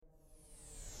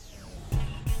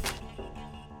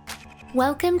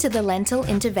Welcome to the Lentil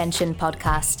Intervention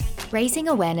Podcast, raising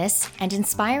awareness and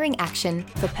inspiring action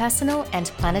for personal and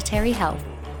planetary health,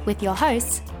 with your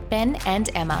hosts, Ben and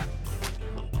Emma.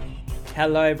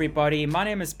 Hello, everybody. My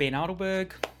name is Ben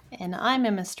Adelberg. And I'm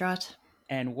Emma Strutt.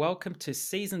 And welcome to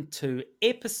Season 2,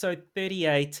 Episode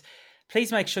 38.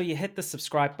 Please make sure you hit the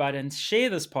subscribe button, share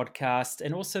this podcast,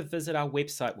 and also visit our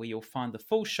website where you'll find the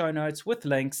full show notes with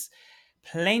links,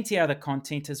 plenty other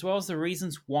content, as well as the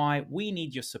reasons why we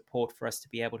need your support for us to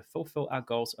be able to fulfill our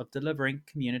goals of delivering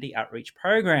community outreach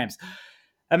programs.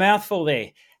 A mouthful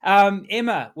there.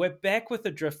 Emma, we're back with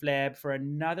the Drift Lab for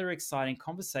another exciting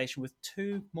conversation with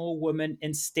two more women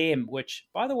in STEM, which,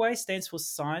 by the way, stands for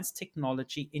Science,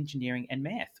 Technology, Engineering, and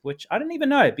Math, which I didn't even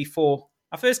know before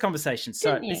our first conversation.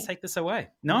 So let's take this away.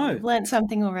 No. We've learned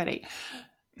something already.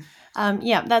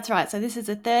 Yeah, that's right. So this is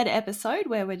the third episode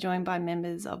where we're joined by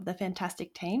members of the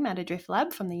fantastic team at a Drift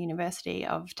Lab from the University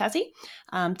of Tassie.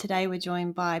 Today we're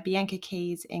joined by Bianca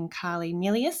and Karli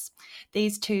Mylius.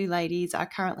 These two ladies are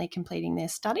currently completing their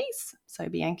studies. So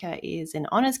Bianca is an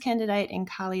honours candidate and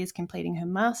Karli is completing her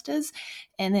master's,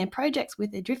 and their projects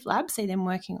with the Drift Lab see them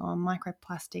working on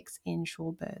microplastics in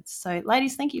shorebirds. So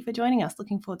ladies, thank you for joining us.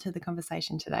 Looking forward to the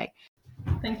conversation today.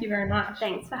 Thank you very much.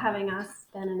 Thanks for having us,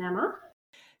 Ben and Emma.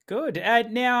 Good.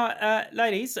 Now,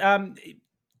 ladies,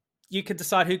 you can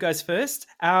decide who goes first.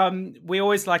 We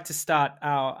always like to start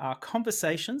our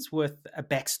conversations with a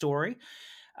backstory.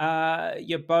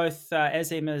 You're both,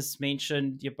 as Emma's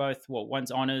mentioned, you're both,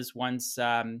 one's honours, one's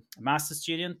a master's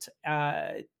student.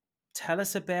 Tell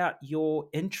us about your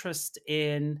interest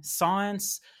in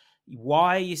science,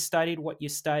 why you studied what you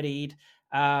studied,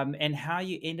 and how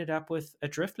you ended up with a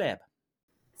Drift Lab.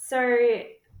 So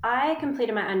I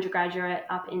completed my undergraduate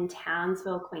up in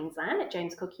Townsville, Queensland at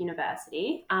James Cook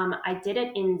University. I did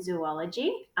it in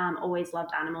zoology. Always loved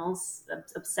animals,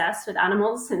 obsessed with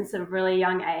animals since a really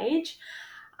young age.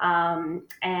 And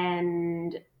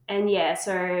yeah,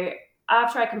 so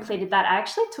after I completed that, I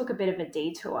actually took a bit of a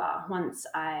detour once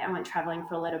I went traveling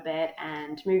for a little bit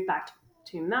and moved back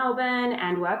to Melbourne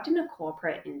and worked in a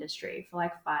corporate industry for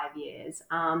like 5 years.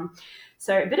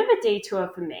 So a bit of a detour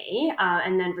for me,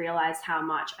 and then realized how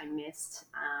much I missed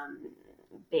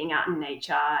being out in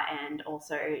nature, and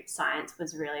also science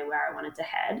was really where I wanted to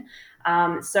head.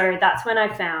 So that's when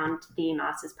I found the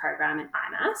master's program in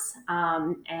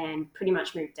IMAS, and pretty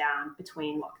much moved down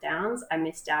between lockdowns. I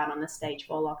missed out on the stage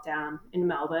 4 lockdown in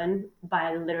Melbourne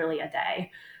by literally a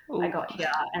day. I got here,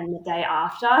 and the day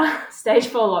after, stage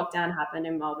 4 lockdown happened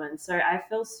in Melbourne. So I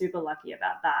feel super lucky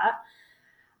about that.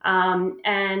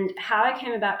 And how I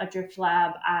came about a Drift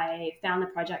Lab, I found the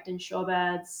project in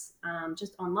Shorebirds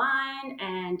just online,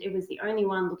 and it was the only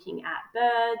one looking at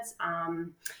birds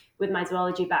with my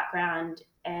zoology background,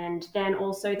 and then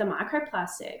also the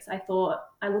microplastics.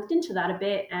 I looked into that a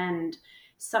bit, and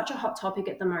such a hot topic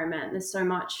at the moment. There's so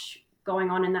much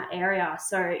going on in that area.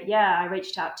 So yeah, I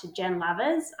reached out to Jen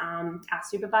Lavers, our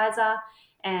supervisor,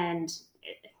 and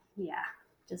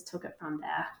just took it from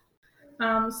there.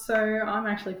 So I'm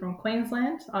actually from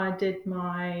Queensland. I did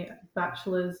my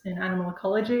bachelor's in animal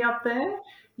ecology up there.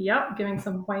 Yep, giving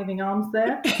some waving arms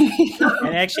there.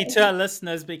 And actually, to our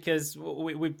listeners, because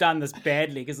we've done this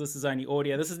badly because this is only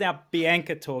audio, this is now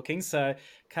Bianca talking. So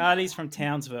Karli's from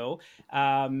Townsville,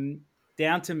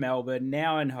 down to Melbourne,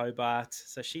 now in Hobart.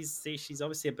 So she's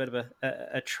obviously a bit of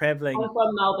a travelling. I'm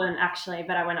from Melbourne, actually,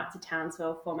 but I went up to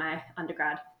Townsville for my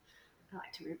undergrad. I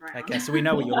like to move around. Okay, so we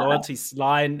know where your loyalties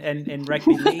lie in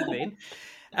rugby league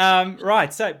then.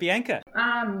 Right, so Bianca.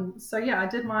 I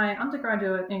did my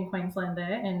undergraduate in Queensland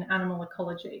there in animal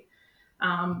ecology.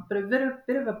 But a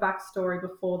bit of a backstory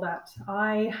before that.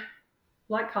 I,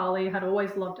 like Karli, had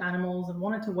always loved animals and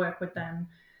wanted to work with them,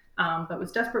 but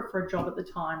was desperate for a job at the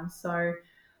time. So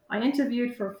I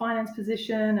interviewed for a finance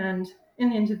position, and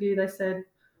in the interview they said,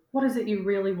 "What is it you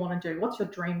really want to do? What's your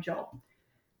dream job?"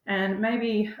 And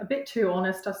maybe a bit too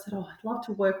honest, I said, I'd love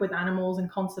to work with animals and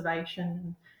conservation.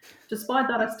 And despite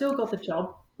that, I still got the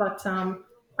job, but I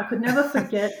could never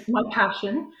forget my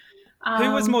passion.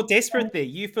 Who was more desperate there,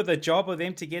 you for the job or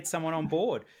them to get someone on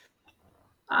board?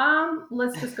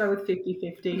 Let's just go with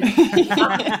 50-50.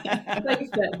 Let's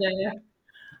get there.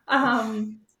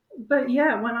 But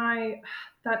yeah,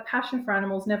 that passion for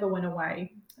animals never went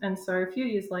away. And so a few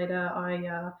years later,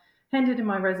 I handed in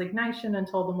my resignation and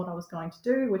told them what I was going to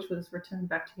do, which was return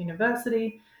back to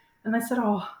university. And they said,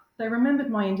 they remembered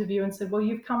my interview and said, well,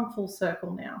 you've come full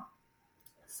circle now.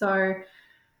 So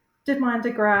did my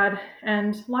undergrad,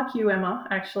 and like you, Emma,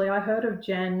 actually, I heard of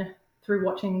Jen through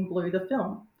watching Blue, the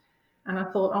film. And I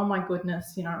thought, oh my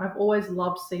goodness, I've always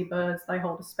loved seabirds. They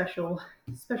hold a special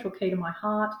key to my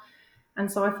heart.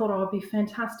 And so I thought, oh, it'd be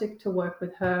fantastic to work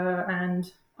with her.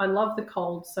 And I love the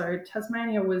cold. So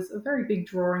Tasmania was a very big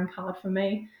drawing card for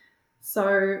me.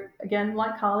 So again,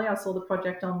 like Karli, I saw the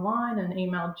project online and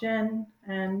emailed Jen.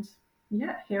 And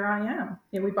yeah, here I am.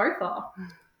 Here we both are.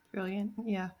 Brilliant.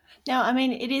 Yeah. Now, I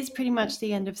mean, it is pretty much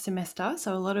the end of semester.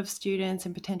 So a lot of students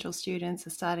and potential students are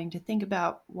starting to think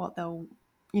about what they'll,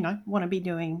 want to be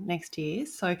doing next year.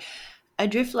 So a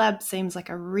Drift Lab seems like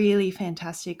a really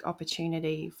fantastic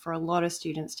opportunity for a lot of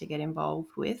students to get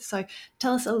involved with. So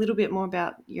tell us a little bit more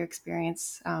about your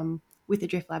experience with the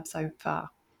Drift Lab so far.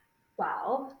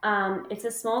 Well, it's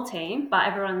a small team, but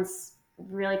everyone's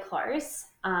really close.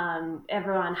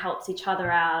 Everyone helps each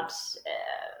other out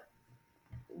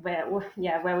where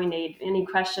we need any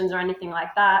questions or anything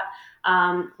like that.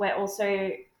 We're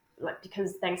also,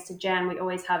 because thanks to Jen, we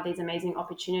always have these amazing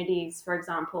opportunities. For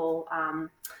example,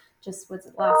 just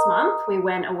last month, we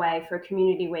went away for a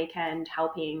community weekend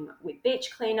helping with beach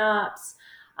cleanups.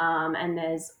 And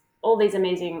there's all these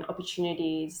amazing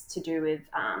opportunities to do with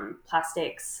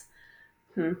plastics.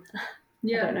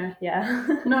 Yeah. I don't know.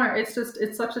 Yeah. No, it's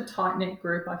such a tight-knit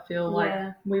group. I feel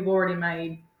like we've already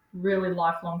made really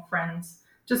lifelong friends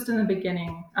just in the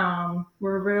beginning.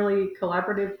 We're a really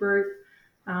collaborative group.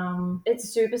 It's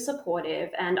super supportive,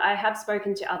 and I have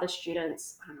spoken to other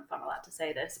students, I don't know if I'm allowed to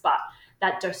say this, but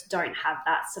that just don't have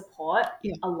that support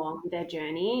along their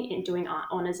journey in doing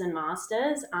honours and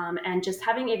masters, and just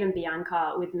having even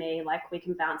Bianca with me, like we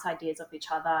can bounce ideas off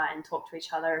each other and talk to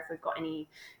each other if we've got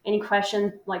any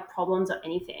questions, like problems or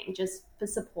anything, just for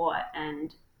support.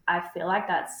 And I feel like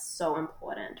that's so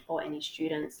important for any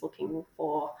students looking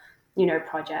for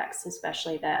projects,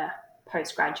 especially their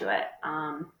postgraduate.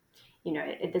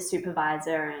 The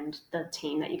supervisor and the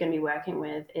team that you're going to be working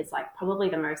with is like probably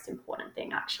the most important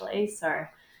thing, actually. So,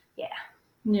 yeah.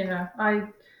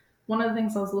 One of the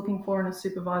things I was looking for in a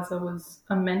supervisor was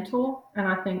a mentor, and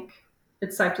I think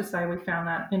it's safe to say we found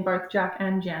that in both Jack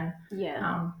and Jen.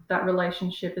 Yeah. That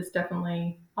relationship is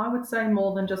definitely, I would say,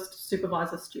 more than just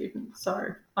supervisor-student. So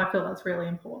I feel that's really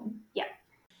important. Yeah.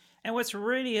 And what's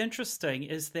really interesting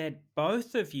is that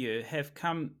both of you have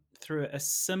come through a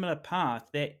similar path,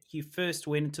 that you first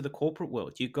went into the corporate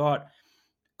world. You got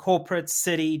corporate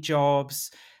city jobs.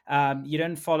 You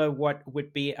didn't follow what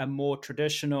would be a more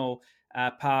traditional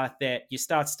path, that you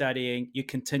start studying, you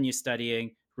continue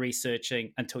studying,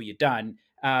 researching until you're done.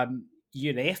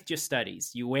 You left your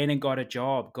studies. You went and got a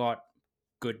job, got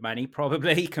good money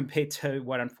probably compared to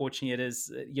what unfortunately it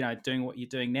is, doing what you're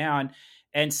doing now,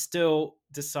 and still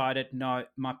decided, no,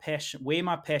 where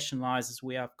my passion lies is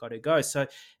where I've got to go. So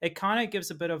it kind of gives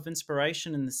a bit of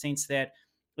inspiration in the sense that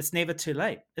it's never too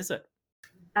late, is it?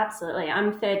 Absolutely.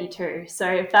 I'm 32. So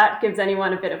if that gives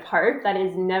anyone a bit of hope, that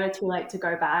is never too late to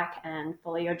go back and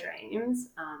follow your dreams.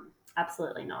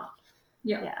 Absolutely not.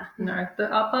 Yeah. No,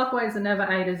 our pathways are never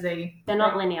A to Z. They're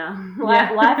not linear.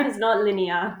 Life is not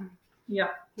linear. Yeah.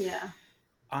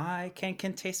 I can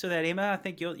contest with that, Emma. I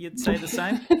think you'd say the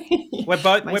same. We're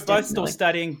both still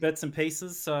studying bits and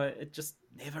pieces, so it just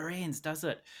never ends, does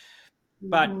it?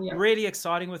 But really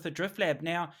exciting with the Drift Lab.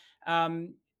 Now,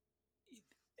 am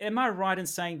I right in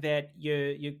saying that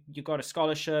you got a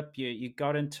scholarship, you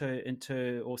got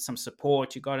into or some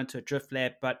support, you got into a Drift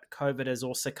Lab, but COVID has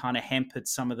also kind of hampered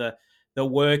some of the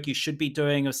work you should be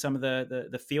doing, or some of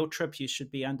the field trips you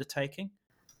should be undertaking?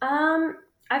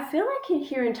 I feel like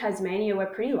here in Tasmania, we're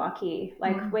pretty lucky.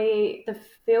 Like the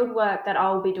field work that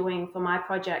I'll be doing for my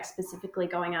project, specifically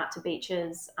going out to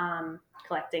beaches,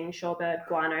 collecting shorebird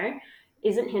guano,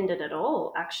 isn't hindered at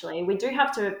all, actually. We do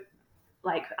have to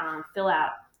fill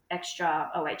out extra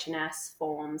OH&S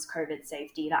forms, COVID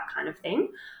safety, that kind of thing.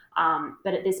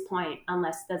 But at this point,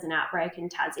 unless there's an outbreak in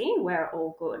Tassie, we're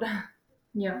all good.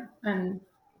 Yeah, and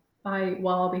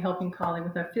while I'll be helping Karli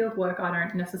with her field work, I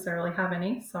don't necessarily have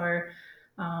any. So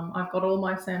I've got all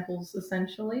my samples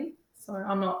essentially. So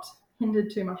I'm not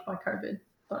hindered too much by COVID,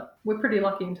 but we're pretty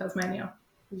lucky in Tasmania.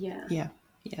 Yeah.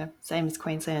 Same as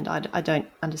Queensland. I don't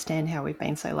understand how we've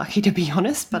been so lucky, to be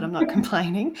honest, but I'm not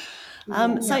complaining.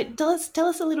 So tell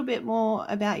us a little bit more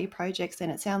about your projects then.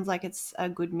 It sounds like it's a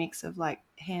good mix of like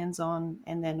hands-on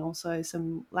and then also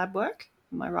some lab work.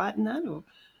 Am I right in that? Or?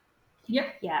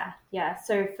 Yep. Yeah.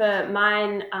 So for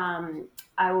mine,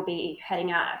 I will be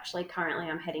heading out. Actually, currently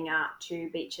I'm heading out to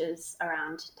beaches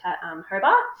around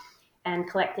Hobart and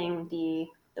collecting the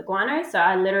guano. So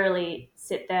I literally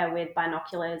sit there with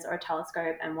binoculars or a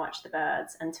telescope and watch the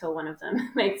birds until one of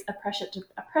them makes a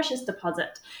precious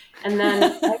deposit, and then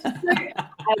I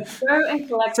go and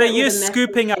collect. So you're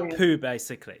scooping up poo,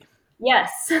 basically.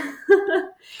 Yes.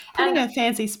 Putting a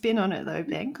fancy spin on it though,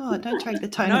 Ben. God, don't drag the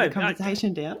tone of the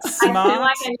conversation down. I feel Smart.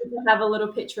 like I need to have a little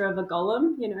picture of a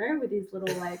golem, with his little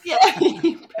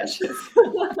Precious.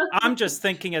 I'm just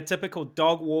thinking a typical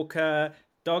dog walker.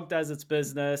 Dog does its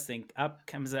business, then up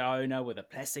comes the owner with a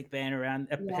plastic bag around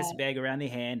their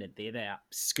hand, and there they are,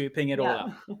 scooping it all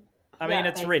up. I mean,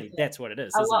 it's basically. really, that's what it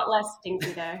is. A lot less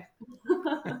stinky though.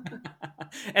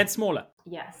 And smaller.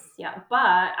 Yes, yeah.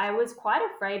 But I was quite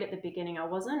afraid at the beginning. I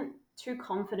wasn't too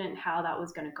confident how that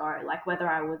was going to go, like whether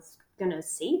I was going to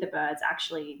see the birds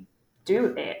actually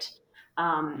do it.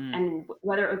 And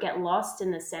whether it would get lost in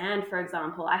the sand, for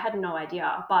example. I had no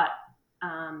idea, but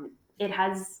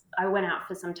I went out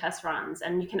for some test runs,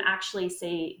 and you can actually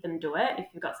see them do it if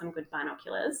you've got some good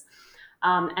binoculars.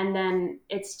 And then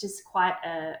it's just quite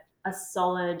a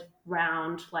solid,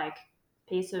 round,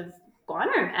 piece of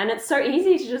guano, and it's so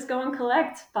easy to just go and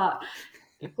collect. But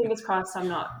fingers crossed I'm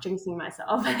not jinxing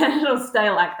myself and it'll stay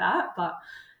like that. But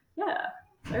yeah,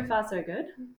 so far so good.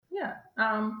 Yeah.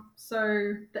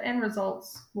 So the end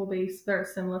results will be very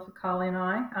similar for Karli and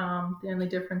I. The only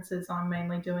difference is I'm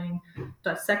mainly doing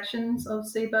dissections of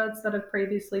seabirds that have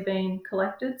previously been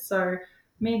collected. So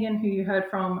Megan, who you heard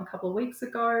from a couple of weeks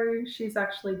ago, she's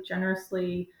actually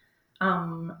generously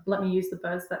let me use the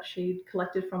birds that she'd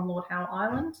collected from Lord Howe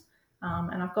Island.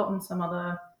 And I've gotten some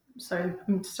other, so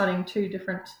I'm studying 2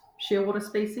 different shearwater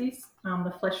species,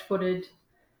 the flesh-footed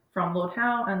from Lord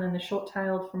Howe, and then the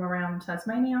short-tailed from around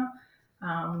Tasmania.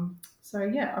 So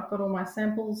yeah, I've got all my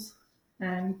samples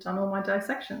and done all my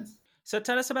dissections. So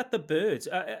tell us about the birds.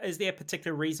 Is there a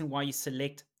particular reason why you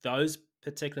select those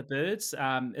particular birds?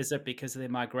 Is it because of their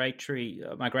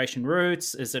migration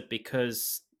routes? Is it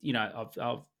because,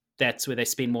 of that's where they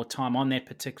spend more time on that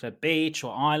particular beach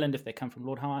or island if they come from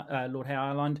Lord Howe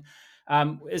Island?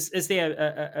 Is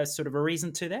there a sort of a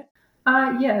reason to that?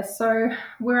 Yeah, so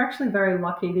we're actually very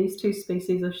lucky. These 2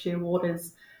 species of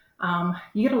shearwaters,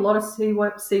 you get a lot of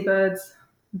seabirds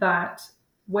that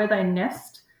where they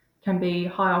nest can be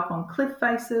high up on cliff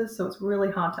faces, so it's really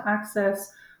hard to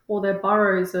access, or their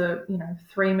burrows are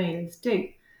 3 meters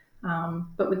deep.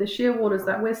 But with the shearwaters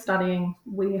that we're studying,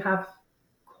 we have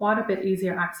quite a bit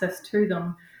easier access to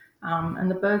them. And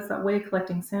the birds that we're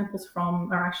collecting samples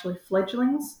from are actually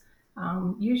fledglings,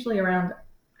 usually around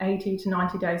 80 to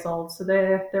 90 days old. So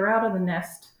they're out of the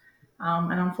nest.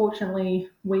 And unfortunately,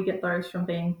 we get those from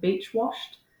being beach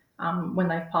washed when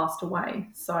they've passed away.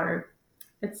 So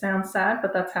it sounds sad,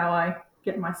 but that's how I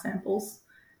get my samples.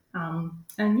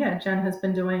 And yeah, Jen has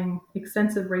been doing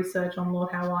extensive research on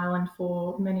Lord Howe Island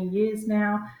for many years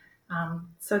now.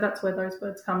 So that's where those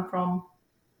birds come from.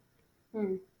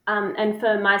 And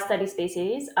for my study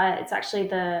species, it's actually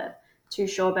the 2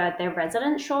 shorebird. They're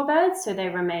resident shorebirds, so they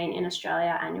remain in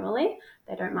Australia annually.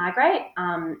 They don't migrate.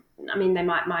 They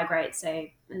might migrate,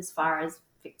 say, as far as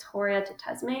Victoria to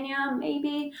Tasmania,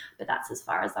 maybe, but that's as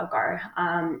far as they'll go.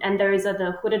 And those are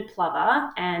the hooded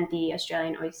plover and the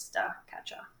Australian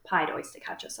pied oyster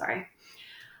catcher, sorry.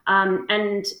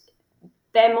 And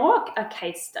they're more a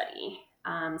case study.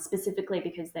 Specifically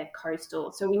because they're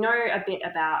coastal. So we know a bit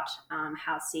about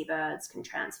how seabirds can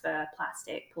transfer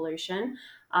plastic pollution,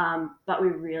 but we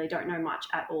really don't know much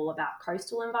at all about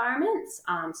coastal environments.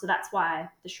 So that's why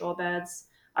the shorebirds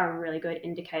are a really good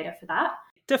indicator for that.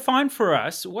 Define for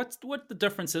us what the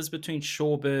difference is between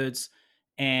shorebirds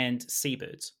and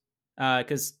seabirds.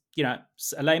 Because,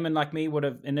 a layman like me would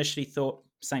have initially thought,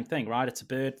 same thing, right? It's a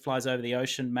bird, flies over the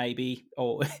ocean, maybe,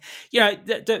 or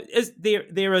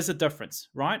there is a difference,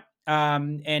 right?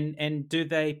 And do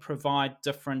they provide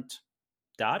different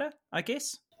data, I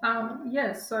guess?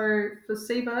 Yeah. So for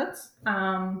seabirds,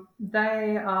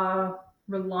 they are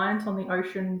reliant on the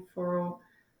ocean for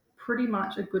pretty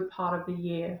much a good part of the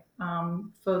year.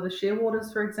 For the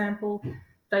shearwaters, for example,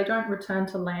 they don't return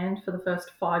to land for the first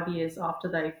 5 years after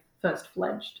they've first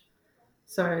fledged.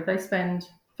 So they spend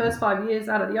first 5 years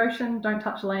out of the ocean, don't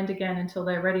touch land again until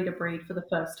they're ready to breed for the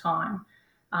first time.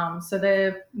 So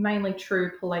they're mainly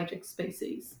true pelagic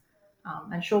species.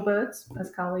 And shorebirds, as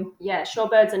Karli. Yeah,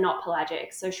 shorebirds are not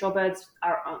pelagic. So shorebirds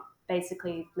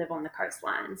basically live on the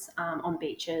coastlines, on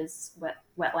beaches,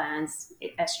 wetlands,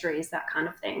 estuaries, that kind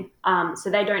of thing. So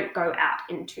they don't go out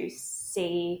into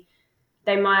sea.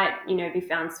 They might, be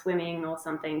found swimming or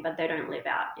something, but they don't live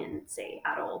out in sea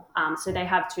at all. So they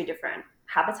have 2 different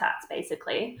habitats,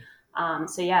 basically.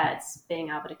 It's being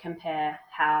able to compare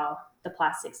how the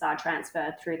plastics are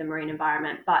transferred through the marine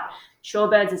environment. But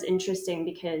shorebirds is interesting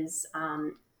because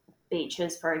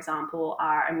beaches, for example,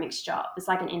 are a mixture. It's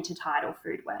like an intertidal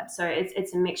food web. So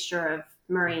it's a mixture of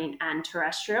marine and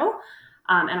terrestrial.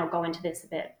 And I'll go into this a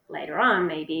bit later on,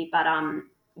 maybe. But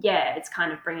it's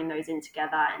kind of bringing those in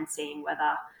together and seeing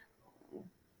whether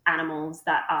animals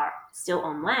that are still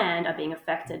on land are being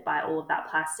affected by all of that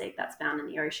plastic that's found in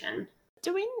the ocean.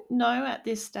 Do we know at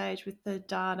this stage, with the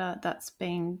data that's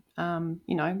been,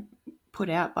 put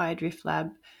out by a drift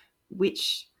lab,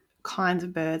 which kinds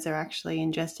of birds are actually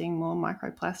ingesting more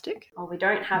microplastic? Oh, we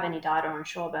don't have any data on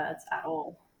shorebirds at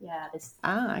all. Yeah.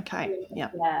 Okay. Yeah.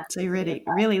 Yeah. So you're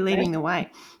really leading the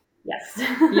way. Yes.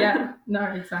 Yeah, no,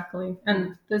 exactly.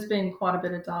 And there's been quite a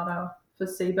bit of data for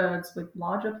seabirds with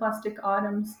larger plastic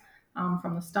items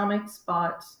from the stomachs,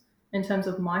 but in terms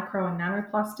of micro and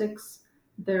nanoplastics,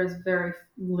 there's very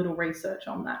little research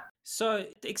on that. So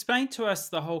explain to us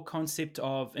the whole concept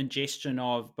of ingestion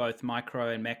of both micro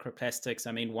and macroplastics.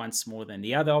 I mean, one's smaller than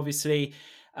the other, obviously,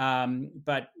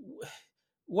 but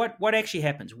what actually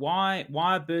happens? Why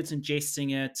are birds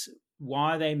ingesting it?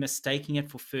 Why are they mistaking it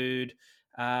for food?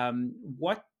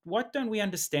 What don't we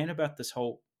understand about this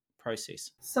whole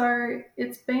process? So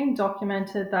it's been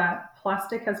documented that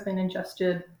plastic has been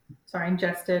ingested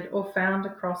or found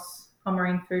across our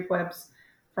marine food webs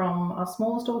from our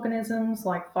smallest organisms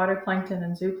like phytoplankton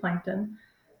and zooplankton,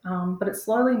 but it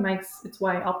slowly makes its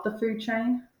way up the food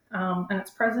chain, and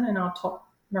it's present in our top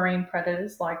marine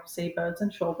predators like seabirds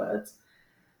and shorebirds.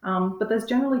 But there's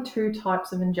generally two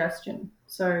types of ingestion.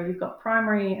 So you've got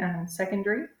primary and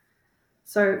secondary.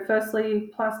 So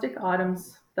firstly, plastic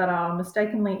items that are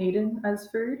mistakenly eaten as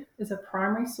food is a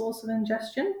primary source of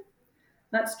ingestion.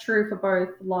 That's true for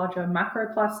both larger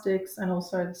macroplastics and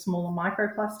also the smaller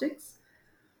microplastics.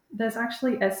 There's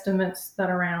actually estimates that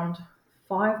around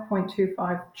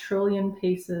 5.25 trillion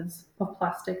pieces of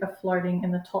plastic are floating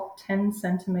in the top 10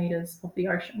 centimetres of the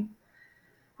ocean.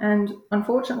 And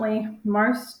unfortunately,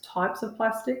 most types of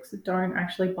plastics don't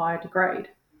actually biodegrade.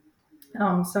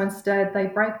 So instead, they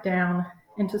break down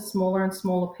into smaller and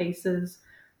smaller pieces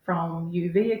from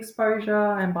UV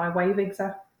exposure and by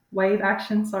wave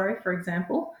action, for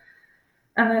example.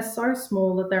 And they're so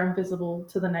small that they're invisible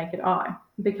to the naked eye,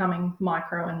 becoming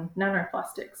micro and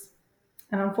nanoplastics.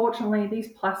 And unfortunately,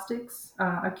 these plastics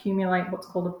accumulate what's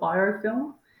called a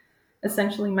biofilm,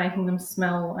 essentially making them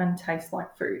smell and taste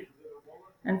like food.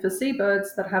 And for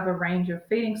seabirds that have a range of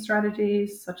feeding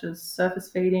strategies, such as surface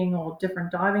feeding or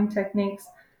different diving techniques,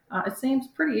 it seems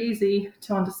pretty easy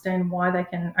to understand why they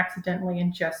can accidentally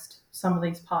ingest some of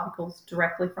these particles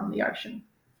directly from the ocean.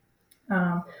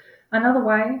 Another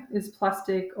way is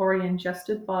plastic already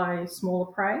ingested by smaller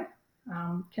prey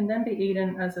can then be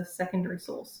eaten as a secondary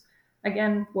source,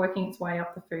 again working its way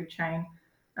up the food chain,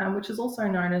 which is also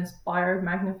known as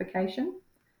biomagnification.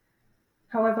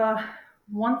 However,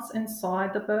 once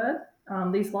inside the bird,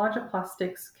 these larger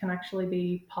plastics can actually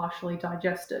be partially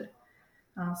digested.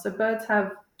 So birds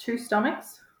have two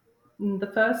stomachs. The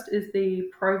first is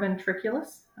the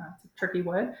proventriculus, it's a tricky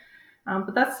word,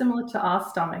 but that's similar to our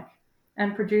stomach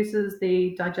and produces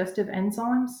the digestive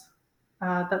enzymes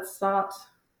that start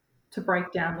to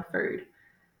break down the food.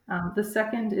 The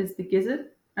second is the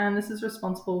gizzard, and this is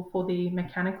responsible for the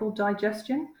mechanical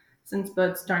digestion since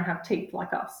birds don't have teeth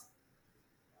like us.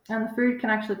 And the food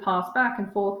can actually pass back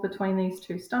and forth between these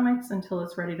two stomachs until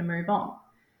it's ready to move on.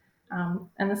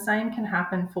 And the same can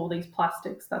happen for these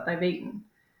plastics that they've eaten.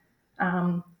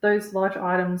 Those large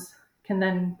items can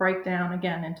then break down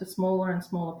again into smaller and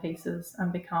smaller pieces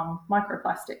and become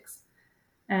microplastics.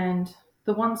 And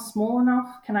the ones small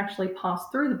enough can actually pass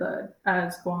through the bird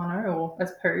as guano or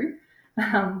as poo,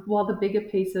 while the bigger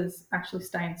pieces actually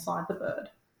stay inside the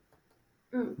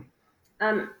bird.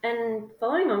 And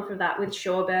following on from that, with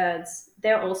shorebirds,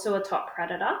 they're also a top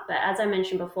predator, but as I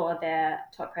mentioned before, they're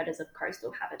top predators of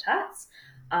coastal habitats,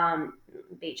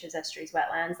 beaches, estuaries,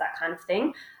 wetlands, that kind of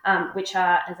thing, which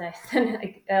are, as I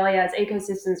said earlier, as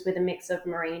ecosystems with a mix of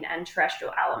marine and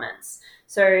terrestrial elements.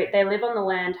 So they live on the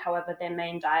land, however, their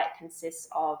main diet consists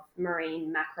of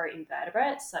marine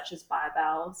macroinvertebrates, such as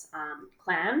bivalves,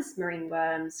 clams, marine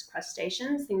worms,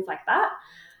 crustaceans, things like that,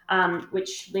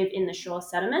 which live in the shore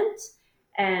sediment.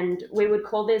 And we would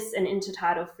call this an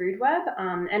intertidal food web.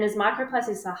 And as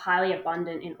microplastics are highly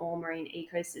abundant in all marine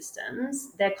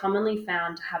ecosystems, they're commonly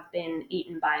found to have been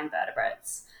eaten by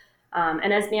invertebrates.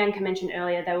 And as Bianca mentioned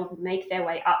earlier, they will make their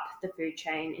way up the food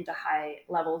chain into high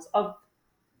levels of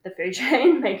the food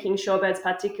chain, making shorebirds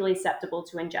particularly susceptible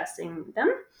to ingesting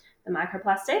them, the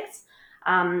microplastics.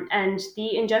 And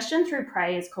the ingestion through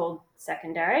prey is called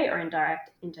secondary or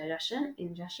indirect ingestion.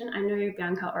 I know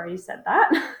Bianca already said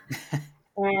that.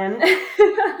 And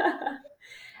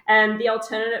and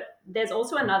there's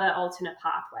also another alternate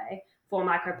pathway for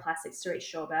microplastics to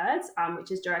reach shorebirds,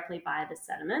 which is directly via the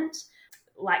sediment.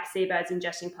 like seabirds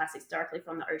ingesting plastics directly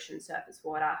from the ocean surface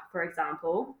water. For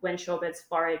example, when shorebirds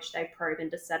forage, they probe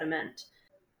into sediment.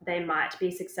 They might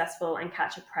be successful and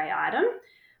catch a prey item,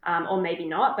 or maybe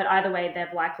not, but either way,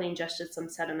 they've likely ingested some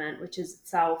sediment, which is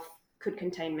itself could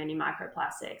contain many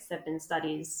microplastics. There have been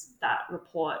studies that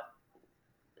report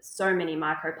so many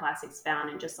microplastics found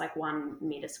in just like 1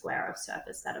 meter square of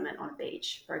surface sediment on a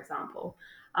beach, for example.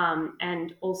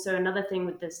 And also another thing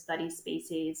with the study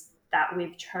species that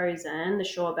we've chosen, the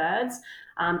shorebirds,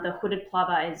 the hooded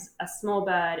plover is a small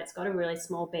bird. It's got a really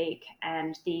small beak,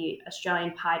 and the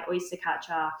Australian pied oyster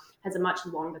catcher has a much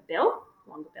longer bill,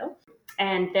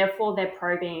 and therefore they're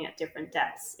probing at different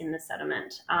depths in the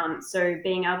sediment. So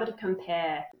being able to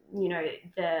compare,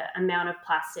 the amount of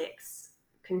plastics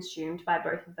consumed by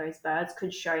both of those birds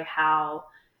could show how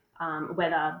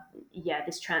whether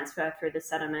this transfer through the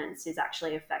sediments is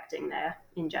actually affecting their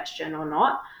ingestion or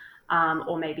not,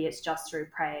 or maybe it's just through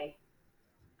prey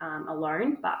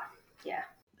alone. But yeah.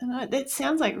 That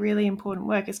sounds like really important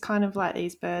work. It's kind of like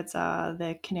these birds are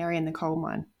the canary in the coal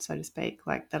mine, so to speak.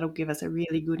 Like that'll give us a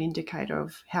really good indicator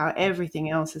of how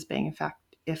everything else is being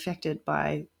affected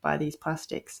by these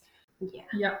plastics.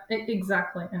 Yeah,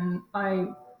 exactly. And I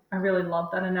really love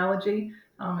that analogy.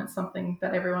 It's something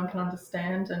that everyone can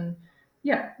understand. And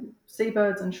yeah,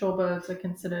 seabirds and shorebirds are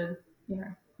considered,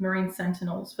 marine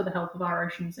sentinels for the health of our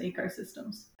ocean's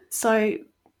ecosystems. So,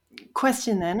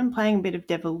 question then, I'm playing a bit of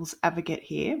devil's advocate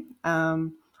here.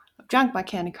 I've drunk my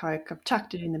can of Coke, I've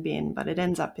chucked it in the bin, but it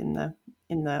ends up in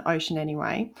the ocean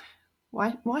anyway.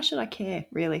 Why should I care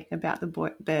really about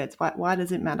the birds? Why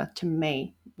does it matter to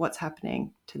me what's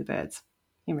happening to the birds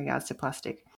in regards to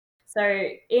plastic? So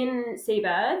in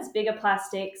seabirds, bigger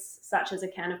plastics such as a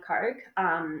can of Coke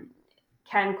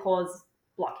can cause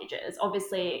blockages.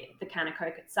 Obviously, the can of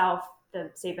Coke itself, the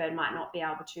seabird might not be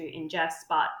able to ingest,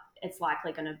 but it's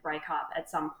likely going to break up at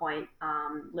some point.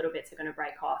 Little bits are going to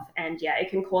break off. And it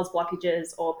can cause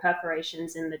blockages or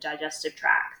perforations in the digestive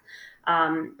tract.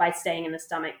 By staying in the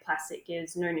stomach, plastic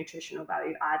gives no nutritional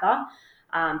value either,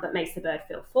 but makes the bird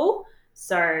feel full.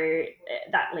 So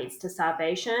that leads to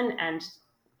starvation, and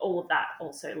all of that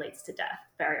also leads to death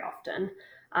very often.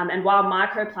 And while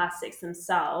microplastics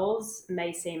themselves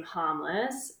may seem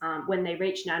harmless, when they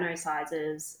reach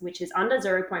nanosizes, which is under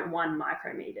 0.1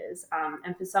 micrometers,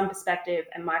 and for some perspective,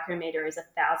 a micrometer is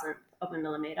 1,000th of a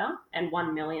millimeter and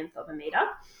 1 millionth of a meter.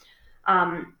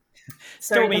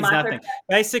 Still means nothing.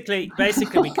 Basically,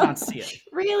 we can't see it.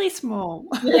 Really small.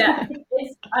 Yeah,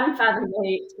 it's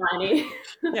unfathomably tiny.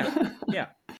 Yeah.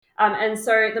 And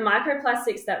so the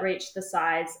microplastics that reach the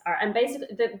size are, and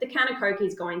basically the can of Coke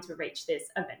is going to reach this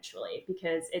eventually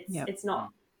because it's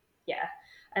not,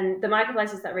 And the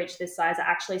microplastics that reach this size are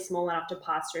actually small enough to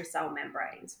pass through cell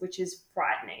membranes, which is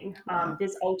frightening.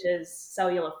 This alters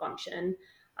cellular function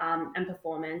and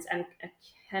performance, and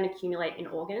can accumulate in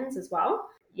organs as well.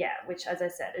 Yeah, which, as I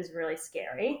said, is really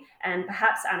scary. And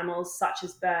perhaps animals such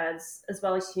as birds, as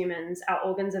well as humans, our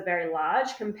organs are very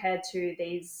large compared to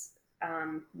these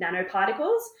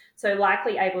nanoparticles, so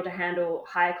likely able to handle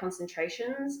higher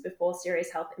concentrations before serious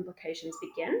health implications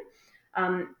begin.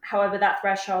 However, that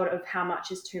threshold of how much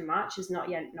is too much is not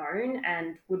yet known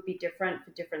and would be different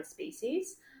for different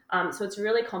species. So it's a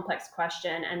really complex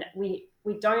question, and we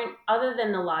don't, other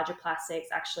than the larger plastics,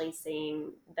 actually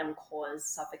seeing them cause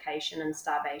suffocation and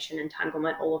starvation,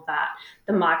 entanglement, all of that.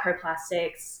 The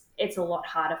microplastics, it's a lot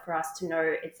harder for us to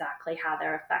know exactly how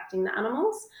they're affecting the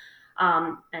animals.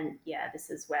 This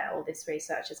is where all this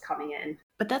research is coming in.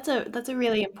 But that's a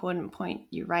really important point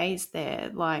you raised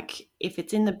there. Like, if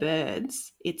it's in the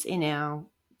birds, it's in our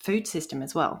food system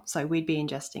as well. So we'd be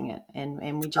ingesting it,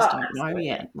 and we just don't know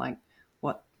yet, like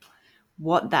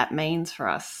what that means for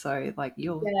us. So like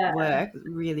your work is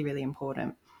really, really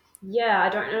important. Yeah, I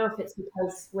don't know if it's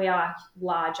because we are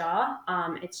larger.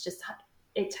 It's just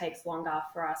it takes longer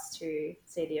for us to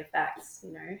see the effects,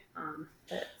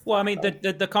 Well, I mean,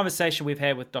 the conversation we've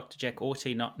had with Dr. Jack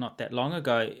Orty not that long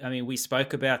ago, I mean, we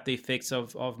spoke about the effects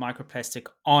of microplastic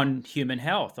on human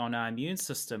health, on our immune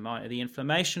system, on the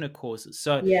inflammation it causes.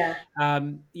 So,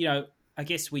 I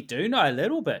guess we do know a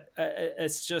little bit.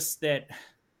 It's just that,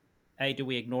 do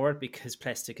we ignore it because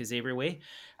plastic is everywhere?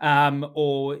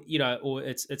 Or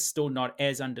it's still not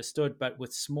as understood. But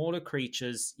with smaller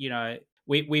creatures,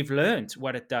 we've learned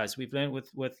what it does. We've learned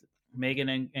with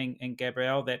Megan and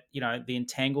Gabrielle that, the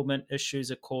entanglement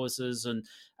issues it causes and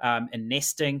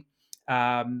nesting,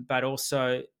 but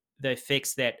also the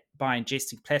effects that by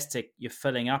ingesting plastic, you're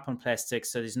filling up on plastic.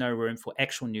 So there's no room for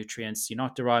actual nutrients. You're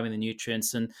not deriving the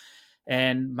nutrients.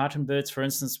 And mutton birds, for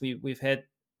instance, we've had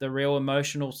the real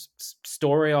emotional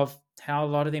story of how a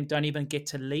lot of them don't even get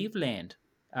to leave land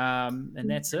and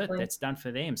that's it. Exactly. That's done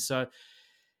for them. So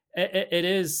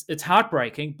it's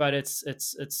heartbreaking, but it's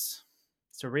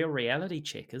a real reality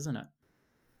check, isn't it?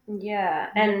 Yeah,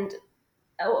 and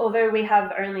although we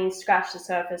have only scratched the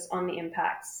surface on the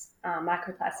impacts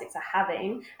microplastics are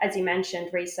having, as you mentioned,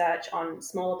 research on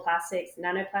smaller plastics,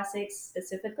 nanoplastics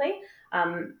specifically,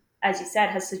 as you said,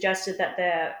 has suggested that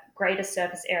the greater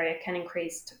surface area can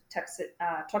increase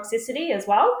toxicity as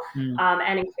well,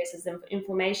 and increases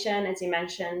inflammation, as you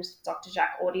mentioned, Dr.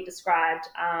 Jack already described.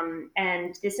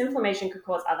 And this inflammation could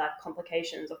cause other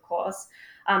complications, of course.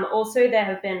 Also, there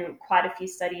have been quite a few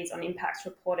studies on impacts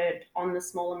reported on the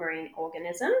smaller marine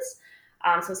organisms.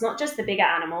 So it's not just the bigger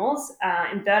animals,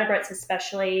 invertebrates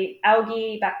especially,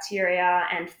 algae, bacteria,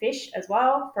 and fish as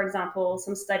well. For example,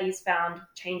 some studies found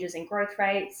changes in growth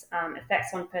rates,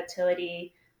 effects on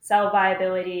fertility, cell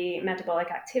viability, metabolic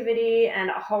activity,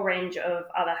 and a whole range of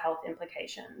other health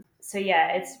implications. So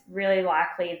yeah, it's really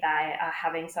likely they are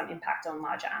having some impact on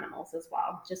larger animals as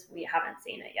well, just we haven't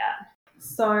seen it yet.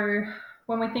 So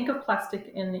when we think of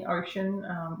plastic in the ocean,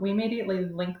 we immediately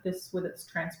link this with its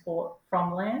transport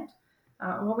from land.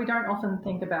 What we don't often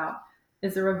think about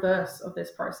is the reverse of this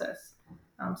process.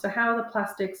 So how are the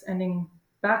plastics ending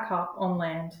back up on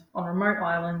land, on remote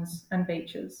islands and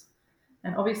beaches?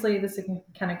 And obviously this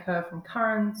can occur from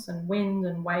currents and wind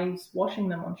and waves washing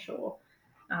them on shore.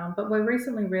 But we're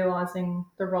recently realising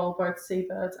the role both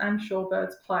seabirds and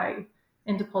shorebirds play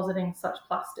in depositing such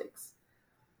plastics.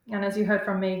 And as you heard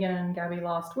from Megan and Gabby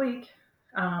last week,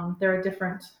 there are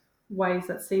different ways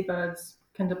that seabirds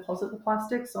can deposit the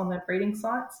plastics on their breeding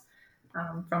sites,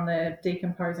 from their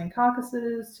decomposing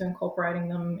carcasses to incorporating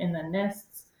them in their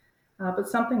nests. But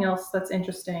something else that's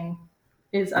interesting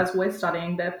is as we're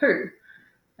studying their poo.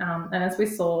 And as we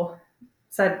said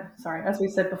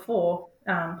before,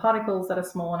 particles that are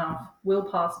small enough will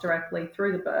pass directly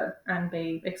through the bird and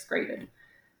be excreted.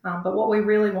 But what we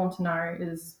really want to know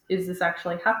is this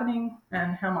actually happening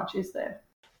and how much is there?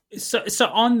 So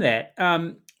on that,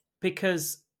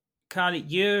 because Karli,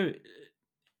 you're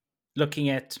looking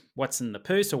at what's in the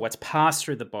poo, so what's passed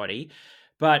through the body,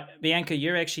 but Bianca,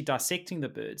 you're actually dissecting the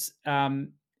birds.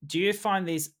 Do you find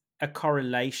there's a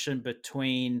correlation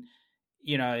between,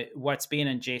 what's being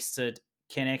ingested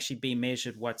can actually be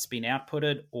measured, what's been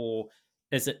outputted, or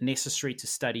is it necessary to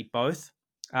study both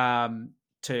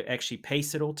to actually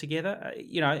piece it all together?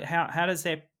 How does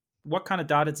that? What kind of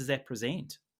data does that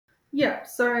present? Yeah.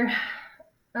 So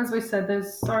as we said,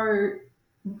 there's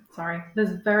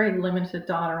very limited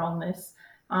data on this.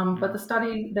 But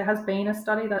there has been a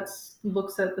study that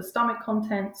looks at the stomach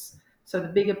contents, so the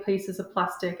bigger pieces of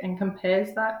plastic, and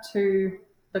compares that to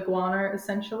the guano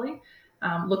essentially,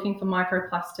 looking for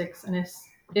microplastics and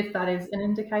if that is an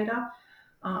indicator.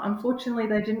 Unfortunately,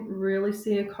 they didn't really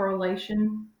see a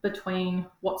correlation between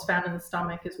what's found in the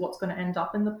stomach is what's going to end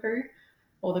up in the poo,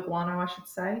 or the guano, I should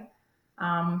say.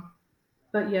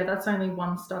 But yeah, that's only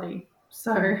one study.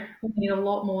 So we need a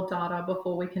lot more data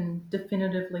before we can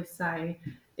definitively say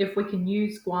if we can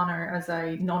use guano as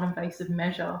a non-invasive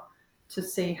measure to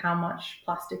see how much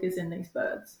plastic is in these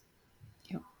birds.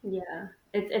 Yeah,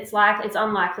 it's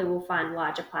unlikely we'll find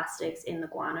larger plastics in the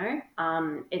guano.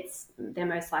 They're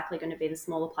most likely going to be the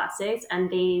smaller plastics, and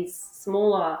these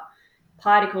smaller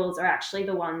particles are actually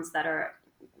the ones that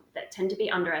tend to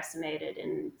be underestimated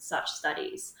in such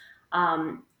studies.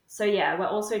 So yeah, we're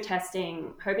also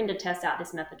hoping to test out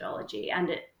this methodology, and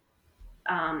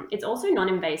it's also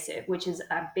non-invasive, which is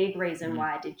a big reason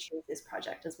why I did choose this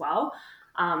project as well.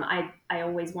 I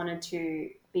always wanted to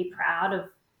be proud of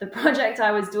the project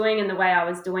I was doing and the way I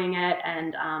was doing it,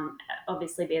 and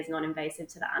obviously be as non-invasive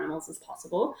to the animals as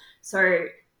possible. So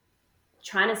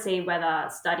trying to see whether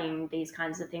studying these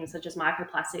kinds of things such as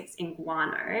microplastics in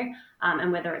guano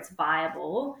and whether it's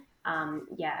viable,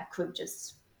 could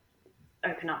just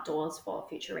open up doors for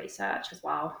future research as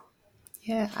well.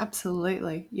 Yeah,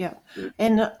 absolutely. Yeah.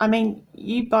 And I mean,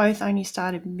 you both only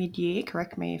started mid-year,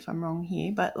 correct me if I'm wrong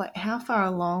here, but like how far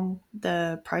along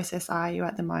the process are you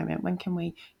at the moment? When can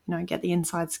we, get the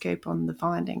inside scoop on the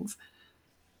findings?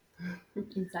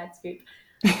 Inside scoop.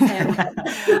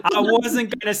 I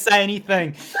wasn't going to say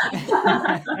anything.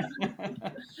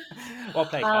 Well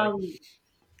played, Karli.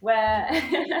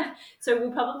 So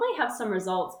we'll probably have some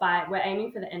results we're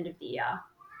aiming for the end of the year.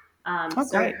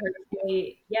 So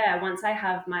hopefully, once I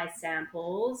have my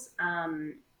samples,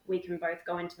 we can both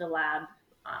go into the lab,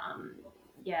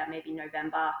 maybe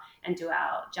November, and do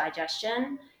our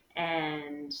digestion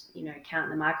and, count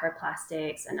the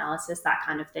microplastics, analysis, that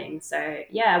kind of thing. So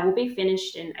we'll be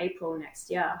finished in April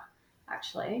next year,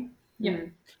 actually. Yeah.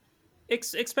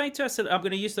 Explain to us, I'm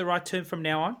going to use the right term from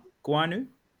now on, guano.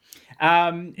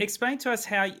 Explain to us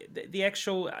how the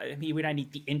actual, I mean, we don't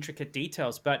need the intricate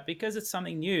details, but because it's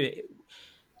something new,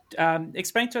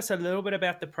 explain to us a little bit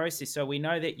about the process. So we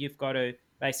know that you've got to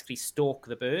basically stalk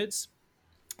the birds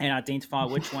and identify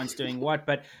which one's doing what.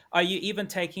 But are you even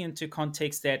taking into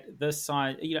context that the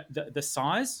size, the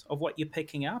size of what you're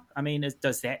picking up? I mean,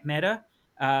 does that matter?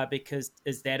 Because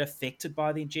is that affected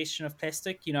by the ingestion of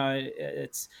plastic?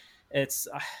 It's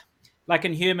like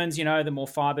in humans, the more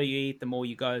fiber you eat, the more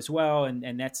you go as well,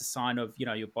 and that's a sign of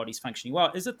your body's functioning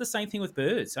well. Is it the same thing with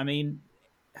birds? I mean,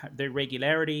 the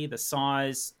regularity, the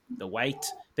size, the weight,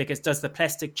 because does the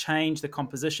plastic change the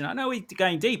composition? I know we're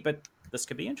going deep, but this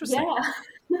could be interesting.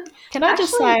 Yeah. Can I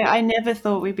just say, I never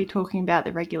thought we'd be talking about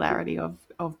the regularity of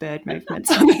bird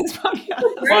movements on this podcast.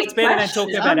 Well, it's better than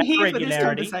talking about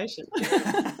irregularity.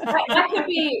 That could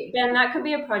be, Ben, that could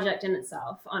be a project in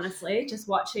itself, honestly, just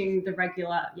watching the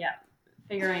regular,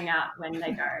 figuring out when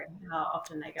they go, how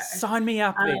often they go. Sign me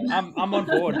up, Ben. I'm on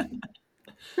board.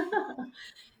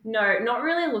 No, not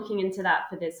really looking into that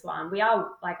for this one. We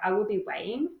are I will be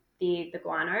weighing the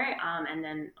guano, and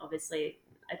then obviously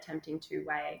attempting to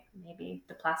weigh maybe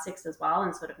the plastics as well,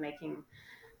 and sort of making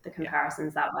the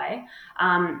comparisons that way.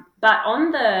 But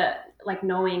on the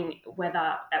knowing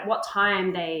whether at what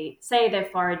time they say they're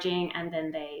foraging and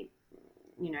then they,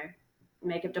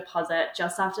 make a deposit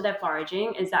just after they're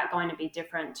foraging, is that going to be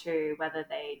different to whether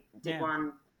they did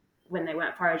one when they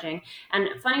weren't foraging? And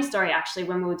funny story, actually,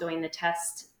 when we were doing the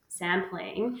test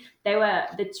sampling,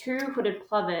 the two hooded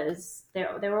plovers, they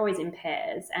were always in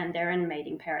pairs, and they're in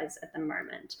mating pairs at the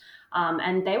moment.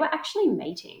 And they were actually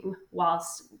mating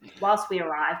whilst we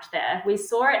arrived there. We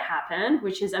saw it happen,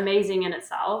 which is amazing in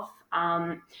itself.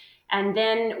 And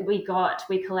then we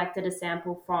collected a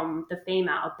sample from the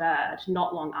female bird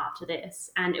not long after this.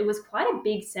 And it was quite a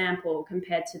big sample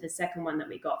compared to the second one that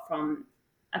we got from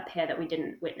a pair that we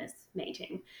didn't witness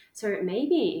mating. So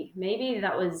maybe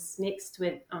that was mixed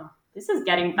with, this is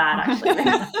getting bad, actually.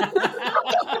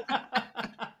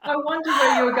 I wondered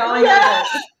where you were going with it.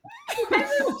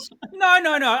 No.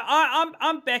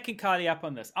 I'm backing Karli up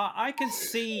on this. I can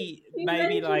see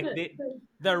maybe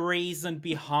the reason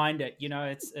behind it.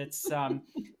 It's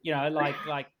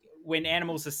like when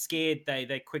animals are scared,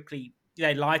 they quickly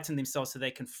lighten themselves so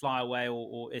they can fly away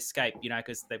or escape.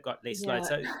 Because they've got less load.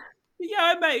 So.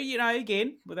 Maybe,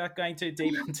 again, without going too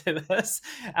deep into this,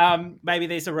 maybe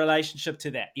there's a relationship to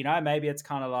that. Maybe it's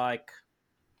kind of like,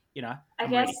 I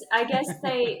guess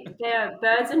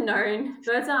birds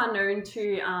are known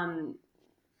to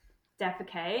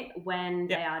defecate when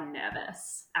they are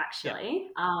nervous, actually.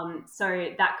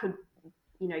 So that could,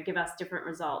 give us different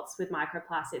results with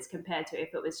microplastics compared to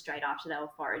if it was straight after they were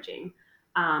foraging.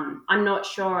 I'm not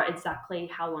sure exactly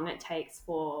how long it takes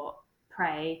for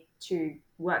prey to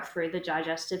work through the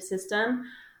digestive system,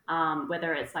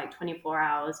 whether it's 24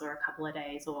 hours or a couple of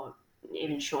days or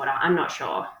even shorter. I'm not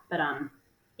sure, but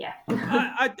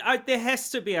there has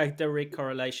to be a direct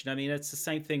correlation. I mean, it's the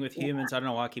same thing with humans. I don't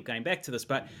know why I keep going back to this,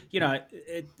 but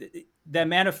the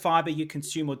amount of fiber you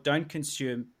consume or don't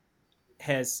consume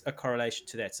has a correlation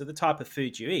to that. So the type of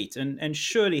food you eat, and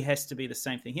surely has to be the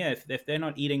same thing here. If they're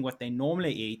not eating what they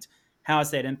normally eat, how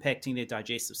is that impacting their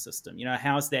digestive system?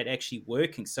 How is that actually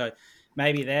working? So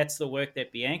maybe that's the work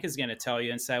that Bianca is going to tell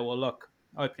you and say, well, look,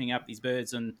 opening up these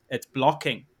birds and it's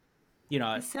blocking,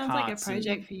 It sounds like a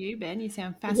project for you, Ben. You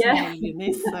sound fascinated in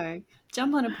this. So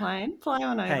jump on a plane, fly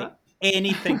on over. Hey,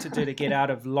 anything to do to get out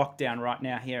of lockdown right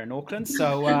now here in Auckland.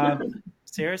 So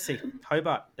seriously,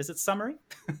 Hobart, is it summery?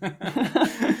 Okay,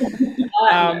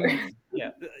 now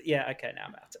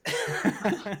I'm out.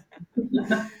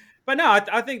 But no,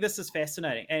 I think this is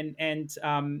fascinating, and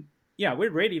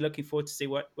we're really looking forward to see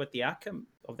what the outcome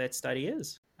of that study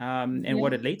is, and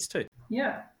what it leads to.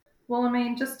 Yeah. Well, I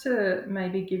mean, just to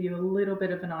maybe give you a little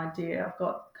bit of an idea, I've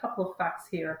got a couple of facts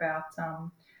here about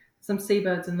some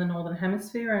seabirds in the Northern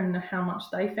Hemisphere and how much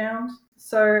they found.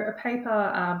 So a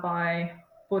paper by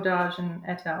Bordage and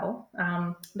et al.,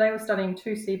 they were studying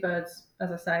two seabirds,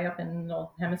 as I say, up in the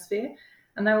Northern Hemisphere,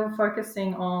 and they were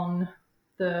focusing on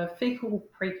the fecal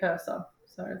precursor.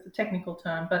 So it's a technical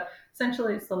term, but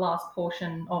essentially it's the last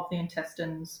portion of the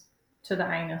intestines to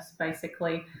the anus,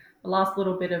 basically, the last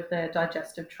little bit of their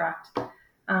digestive tract.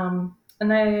 And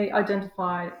they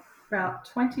identified about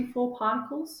 24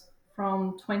 particles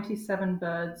from 27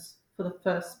 birds for the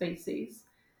first species,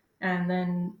 and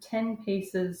then 10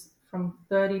 pieces from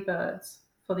 30 birds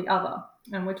for the other.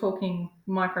 And we're talking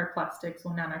microplastics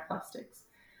or nanoplastics.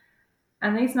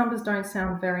 And these numbers don't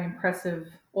sound very impressive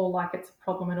or like it's a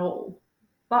problem at all.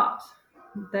 But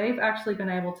they've actually been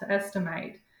able to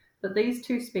estimate that these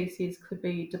two species could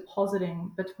be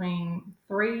depositing between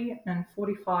 3 and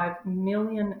 45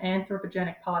 million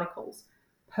anthropogenic particles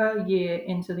per year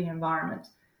into the environment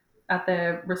at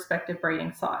their respective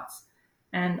breeding sites.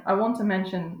 And I want to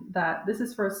mention that this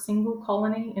is for a single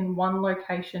colony in one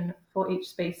location for each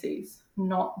species,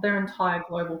 not their entire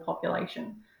global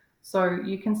population. So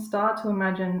you can start to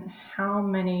imagine how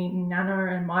many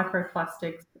nano and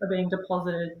microplastics are being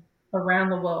deposited around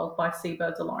the world by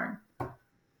seabirds alone.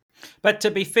 But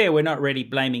to be fair, we're not really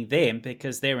blaming them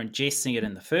because they're ingesting it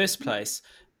in the first place.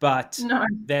 But No.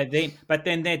 then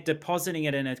they're depositing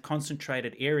it in a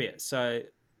concentrated area, so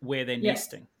where they're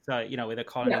nesting, so where the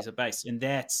colonies are based, and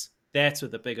that's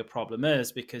what the bigger problem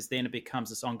is, because then it becomes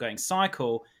this ongoing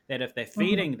cycle that if they're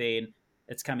feeding, then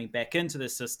it's coming back into the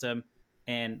system,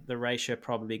 and the ratio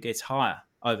probably gets higher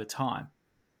over time.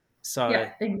 So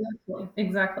yeah,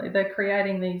 exactly. They're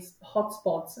creating these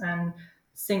hotspots and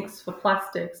sinks for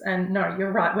plastics. And no,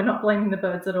 you're right. We're not blaming the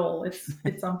birds at all.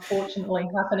 It's unfortunately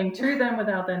happening to them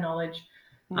without their knowledge.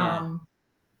 Yeah.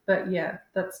 But yeah,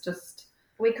 that's just.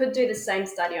 We could do the same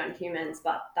study on humans,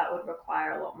 but that would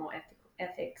require a lot more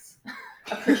ethics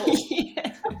approval.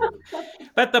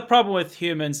 But the problem with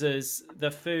humans is the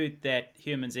food that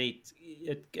humans eat.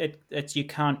 It's you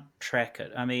can't track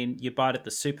it. I mean, you buy it at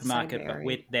the supermarket, but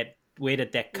where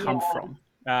did that come from?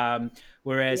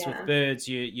 Whereas with birds,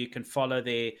 you can follow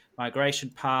their migration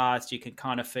paths. You can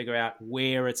kind of figure out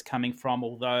where it's coming from.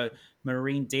 Although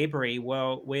marine debris,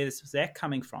 well, where's that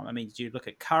coming from? I mean, do you look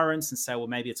at currents and say, well,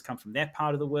 maybe it's come from that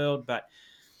part of the world? But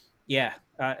yeah,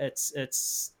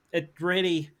 it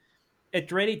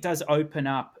really does open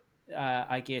up,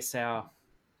 I guess,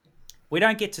 we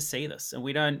don't get to see this, and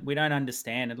we don't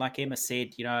understand. And like Emma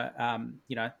said, you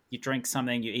drink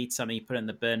something, you eat something, you put it in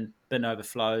the bin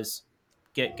overflows,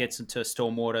 gets into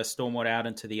stormwater out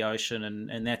into the ocean,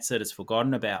 and that's it. It's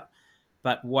forgotten about.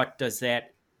 But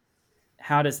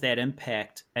how does that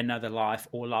impact another life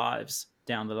or lives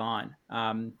down the line?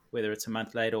 Whether it's a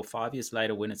month later or 5 years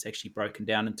later, when it's actually broken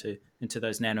down into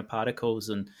those nanoparticles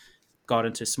and got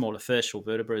into smaller fish or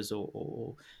vertebrates,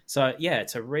 or so yeah,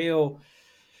 it's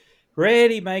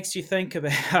really makes you think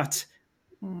about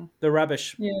the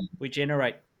rubbish we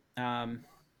generate and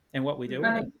what we do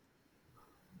with it.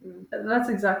 That's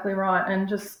exactly right. And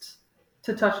just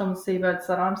to touch on the seabirds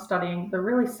that I'm studying, the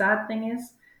really sad thing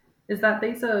is that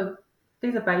these are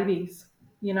babies.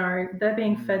 They're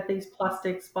being fed these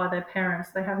plastics by their parents.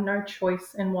 They have no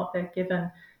choice in what they're given.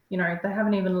 They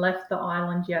haven't even left the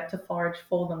island yet to forage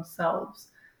for themselves.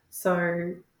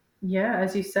 So yeah,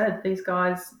 as you said, these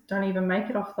guys don't even make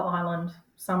it off the island.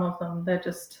 Some of them, they're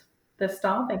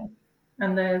starving,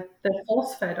 and they're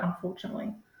force fed,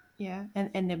 unfortunately. Yeah,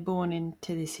 and they're born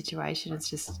into this situation. It's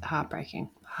just heartbreaking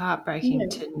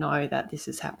to know that this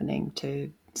is happening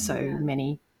to so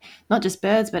many, not just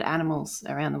birds, but animals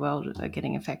around the world that are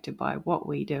getting affected by what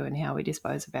we do and how we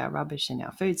dispose of our rubbish in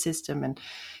our food system. And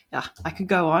I could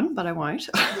go on, but I won't.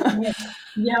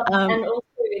 And also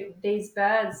these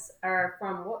birds are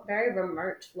from very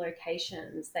remote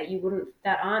locations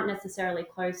that aren't necessarily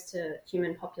close to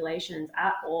human populations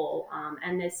at all.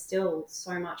 And there's still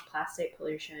so much plastic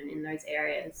pollution in those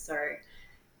areas. So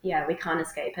yeah, we can't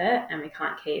escape it, and we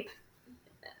can't keep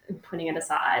putting it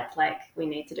aside. Like, we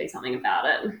need to do something about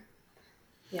it.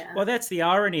 Yeah. Well, that's the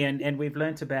irony, and we've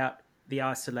learnt about the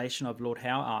isolation of Lord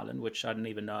Howe Island, which I didn't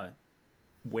even know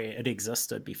where it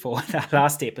existed before that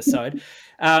last episode.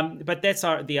 But that's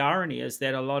the irony, is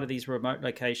that a lot of these remote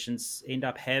locations end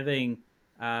up having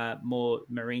more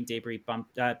marine debris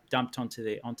dumped onto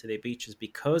their beaches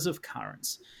because of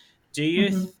currents. Do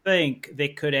you think there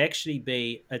could actually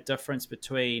be a difference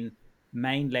between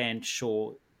mainland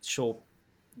shore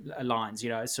lines,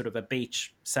 sort of a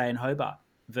beach, say in Hobart,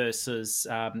 versus,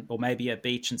 or maybe a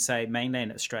beach in, say,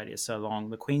 mainland Australia, so along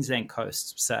the Queensland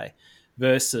coast, say,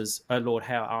 versus a Lord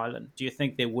Howe Island? Do you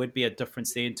think there would be a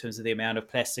difference there in terms of the amount of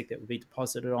plastic that would be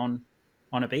deposited on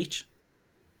a beach?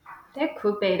 There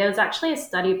could be. There was actually a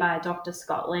study by Dr.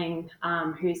 Scotling,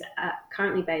 who's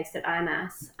currently based at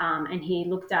IMAS, and he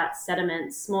looked at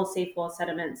sediments, small seafloor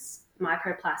sediments,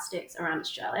 microplastics around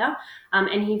Australia,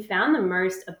 and he found the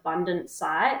most abundant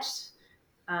site,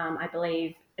 I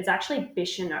believe, is actually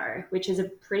Bicheno, which is a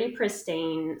pretty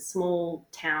pristine small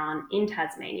town in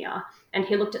Tasmania. And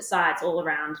he looked at sites all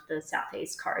around the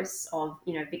southeast coast of,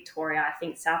 Victoria, I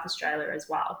think South Australia as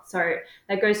well. So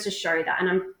that goes to show that,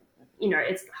 and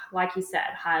it's, like you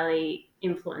said, highly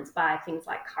influenced by things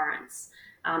like currents,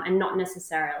 and not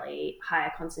necessarily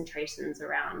higher concentrations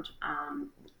around,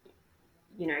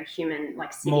 human,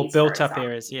 like cities. More built up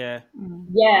areas, yeah.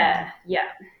 Yeah.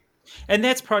 And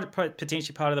that's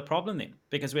potentially part of the problem then,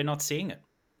 because we're not seeing it.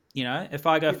 You know, if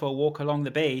I go for a walk along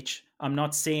the beach, I'm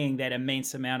not seeing that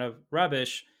immense amount of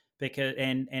rubbish because,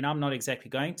 and I'm not exactly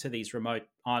going to these remote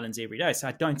islands every day. So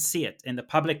I don't see it, and the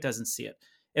public doesn't see it.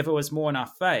 If it was more in our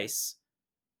face,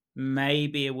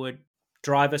 maybe it would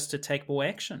drive us to take more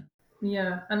action.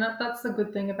 Yeah, and that's the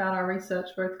good thing about our research.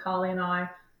 Both Karli and I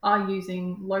are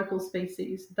using local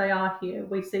species. They are here.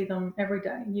 We see them every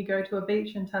day. You go to a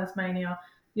beach in Tasmania,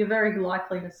 you're very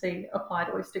likely to see a pied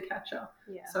oyster catcher.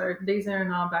 Yeah. So these are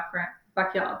in our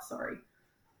backyard. Sorry.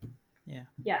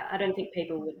 Yeah, I don't think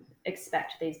people would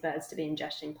expect these birds to be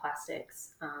ingesting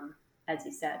plastics, as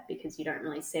you said, because you don't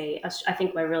really see. I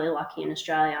think we're really lucky in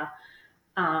Australia.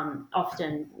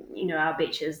 Often, you know, our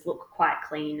beaches look quite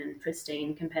clean and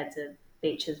pristine compared to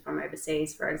beaches from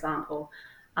overseas, for example.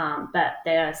 But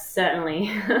there are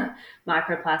certainly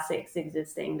microplastics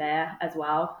existing there as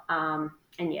well.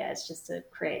 And yeah, it's just to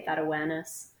create that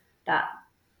awareness that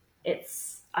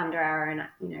it's under our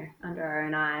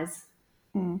own eyes.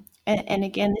 And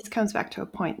again, this comes back to a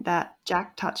point that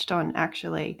Jack touched on,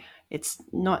 actually. It's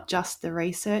not just the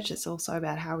research, it's also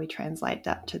about how we translate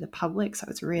that to the public. So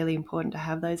it's really important to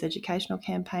have those educational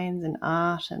campaigns and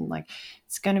art, and like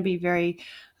it's going to be very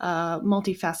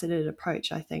multifaceted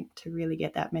approach, I think, to really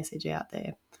get that message out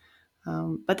there.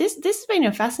 But this has been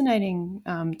a fascinating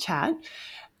chat.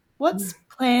 What's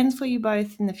plans for you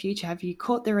both in the future? Have you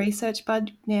caught the research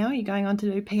bug now? Are you going on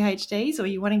to do PhDs, or are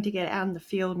you wanting to get out in the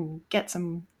field and get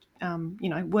some,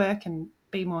 work and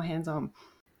be more hands-on?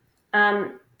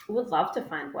 Would love to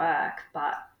find work,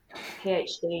 but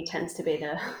PhD tends to be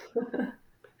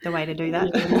the way to do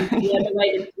that.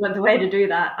 the way to do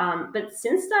that. But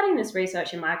since starting this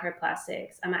research in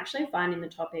microplastics, I'm actually finding the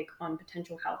topic on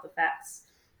potential health effects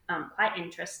quite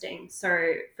interesting. So,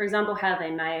 for example, how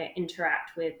they may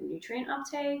interact with nutrient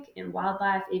uptake in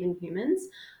wildlife, even humans.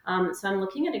 So I'm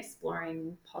looking at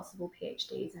exploring possible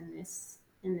PhDs in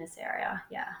this area.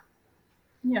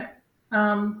 Yeah.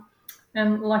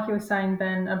 And like you were saying,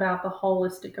 Ben, about the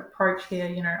holistic approach here,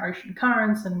 you know, ocean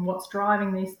currents and what's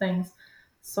driving these things.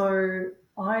 So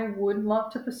I would love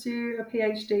to pursue a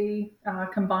PhD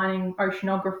combining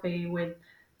oceanography with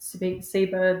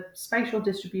seabird spatial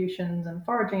distributions and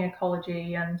foraging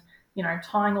ecology, and, you know,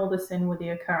 tying all this in with the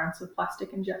occurrence of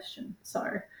plastic ingestion. So,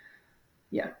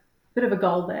 yeah, bit of a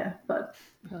goal there, but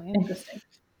interesting.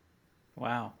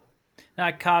 Wow.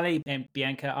 Now, Karli and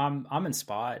Bianca, I'm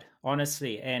inspired,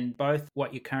 honestly, and both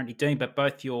what you're currently doing, but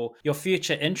both your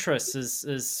future interests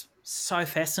is so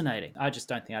fascinating. I just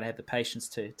don't think I'd have the patience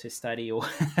to study or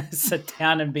sit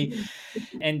down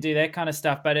and do that kind of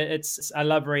stuff. But I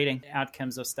love reading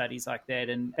outcomes of studies like that,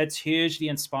 and it's hugely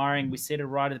inspiring. We said it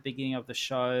right at the beginning of the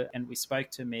show, and we spoke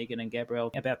to Megan and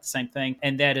Gabrielle about the same thing,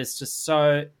 and that is just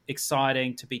so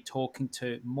exciting to be talking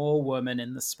to more women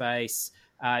in the space.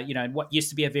 What used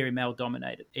to be a very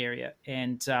male-dominated area,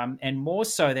 and more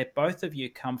so that both of you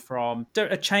come from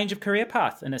a change of career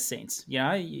path, in a sense. You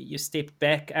know, you stepped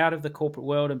back out of the corporate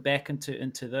world and back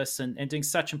into this and doing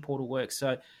such important work.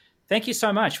 So thank you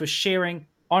so much for sharing,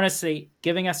 honestly,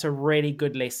 giving us a really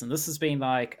good lesson. This has been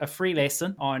like a free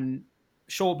lesson on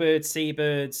shorebirds,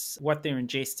 seabirds, what they're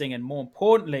ingesting, and more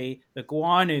importantly, the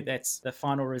guano that's the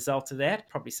final result of that.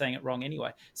 Probably saying it wrong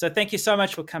anyway. So thank you so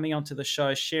much for coming onto the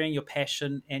show, sharing your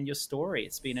passion and your story.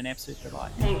 It's been an absolute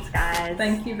delight. Thanks, guys.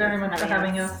 Thank you very much for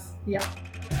having us. Yeah.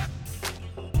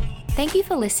 Thank you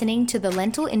for listening to the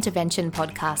Lentil Intervention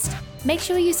podcast. Make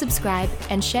sure you subscribe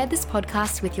and share this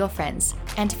podcast with your friends,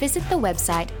 and visit the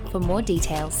website for more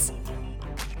details.